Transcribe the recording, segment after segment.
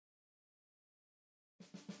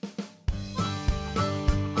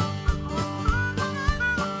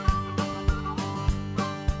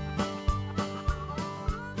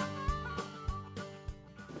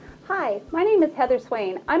Hi, my name is Heather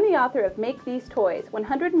Swain. I'm the author of Make These Toys,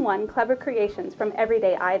 101 Clever Creations from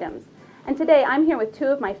Everyday Items. And today I'm here with two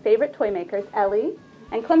of my favorite toy makers, Ellie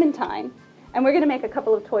and Clementine, and we're going to make a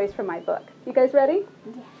couple of toys from my book. You guys ready?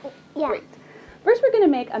 Yeah. Great. First we're going to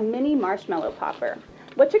make a mini marshmallow popper.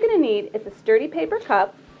 What you're going to need is a sturdy paper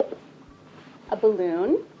cup, a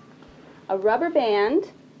balloon, a rubber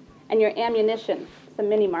band, and your ammunition, some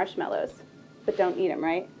mini marshmallows. But don't eat them,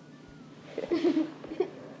 right?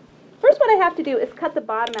 First what I have to do is cut the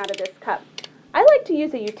bottom out of this cup. I like to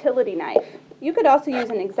use a utility knife. You could also use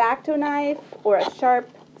an X-Acto knife or a sharp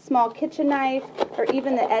small kitchen knife or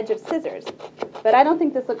even the edge of scissors. But I don't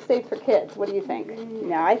think this looks safe for kids. What do you think?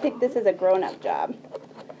 No, I think this is a grown-up job.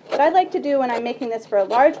 What I like to do when I'm making this for a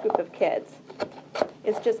large group of kids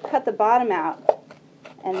is just cut the bottom out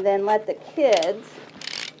and then let the kids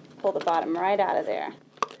pull the bottom right out of there.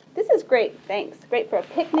 This is great, thanks. Great for a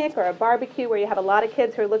picnic or a barbecue where you have a lot of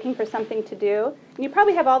kids who are looking for something to do. And you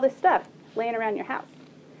probably have all this stuff laying around your house.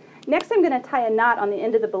 Next I'm going to tie a knot on the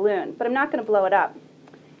end of the balloon, but I'm not going to blow it up.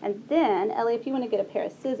 And then, Ellie, if you want to get a pair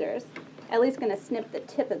of scissors, Ellie's going to snip the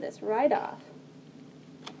tip of this right off.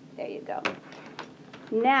 There you go.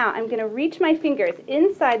 Now I'm going to reach my fingers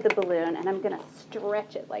inside the balloon and I'm going to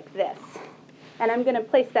stretch it like this. And I'm going to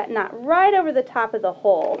place that knot right over the top of the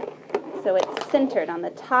hole so it's centered on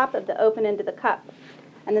the top of the open end of the cup.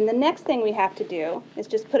 And then the next thing we have to do is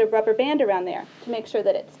just put a rubber band around there to make sure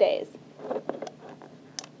that it stays.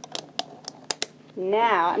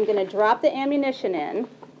 Now I'm going to drop the ammunition in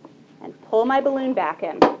and pull my balloon back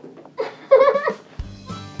in. The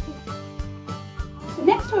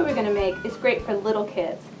next toy we're going to make is great for little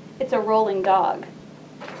kids. It's a rolling dog.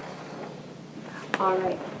 All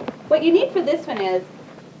right. What you need for this one is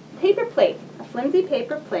paper plate, a flimsy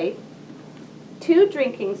paper plate, 2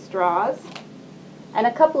 drinking straws, and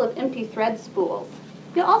a couple of empty thread spools.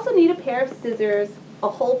 You'll also need a pair of scissors, a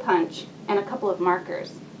hole punch, and a couple of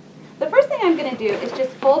markers. The first thing I'm going to do is just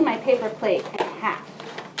fold my paper plate in half.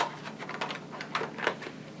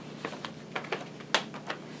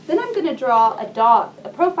 Then I'm going to draw a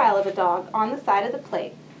profile of a dog on the side of the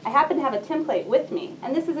plate. I happen to have a template with me,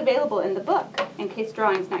 and this is available in the book in case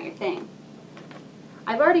drawing's not your thing.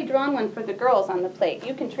 I've already drawn one for the girls on the plate.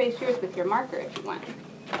 You can trace yours with your marker if you want.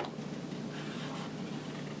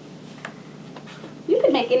 You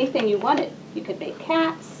could make anything you wanted. You could make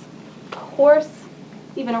cats, a horse,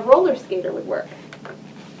 even a roller skater would work.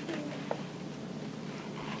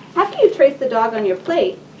 After you trace the dog on your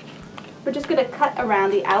plate, we're just going to cut around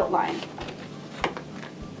the outline.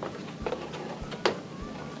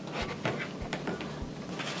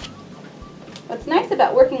 What's nice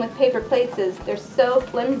about working with paper plates is they're so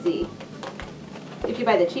flimsy, if you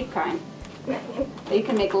buy the cheap kind, that you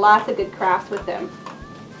can make lots of good crafts with them.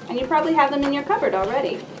 And you probably have them in your cupboard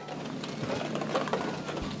already.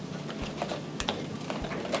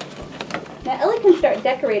 Now Ellie can start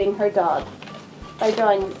decorating her dog by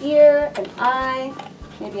drawing an ear, an eye,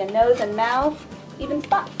 maybe a nose and mouth, even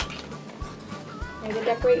spots. Ready to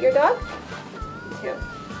decorate your dog? Me too.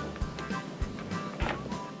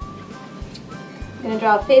 I'm going to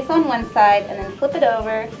draw a face on one side and then flip it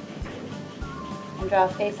over and draw a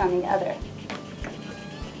face on the other.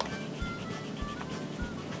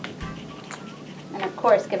 And of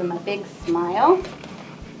course, give him a big smile.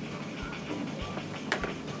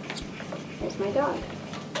 There's my dog.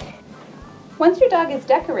 Once your dog is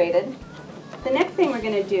decorated, the next thing we're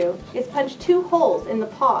going to do is punch 2 holes in the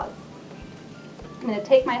paws. I'm going to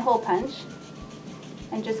take my hole punch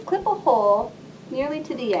and just clip a hole nearly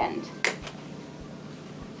to the end.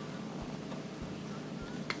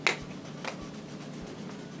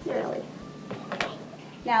 Really.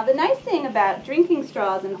 Now the nice thing about drinking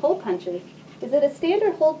straws and hole punches is that a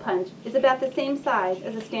standard hole punch is about the same size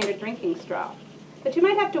as a standard drinking straw. But you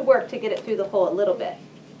might have to work to get it through the hole a little bit.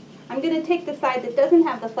 I'm going to take the side that doesn't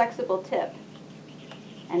have the flexible tip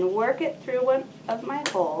and work it through one of my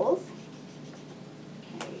holes.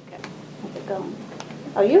 There you go. How's it going?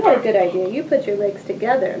 Oh, you had a good idea. You put your legs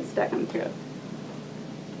together and stuck them through.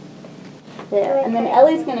 There. And then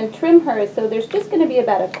Ellie's going to trim hers, so there's just going to be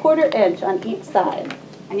about a 1/4 inch on each side.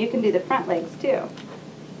 And you can do the front legs too.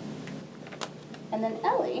 And then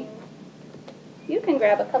Ellie, you can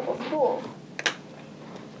grab a couple spools.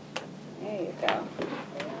 There you go.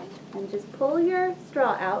 And just pull your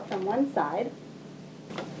straw out from one side,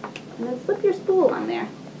 and then slip your spool on there.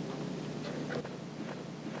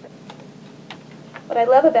 What I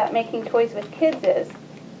love about making toys with kids is,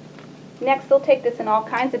 next they'll take this in all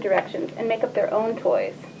kinds of directions and make up their own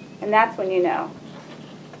toys. And that's when you know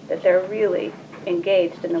that they're really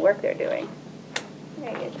engaged in the work they're doing.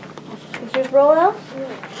 Very good. Does yours roll out?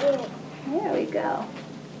 Yeah. There we go.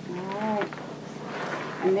 All right.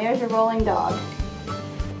 And there's your rolling dog.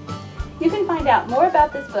 You can find out more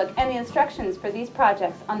about this book and the instructions for these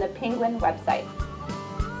projects on the Penguin website.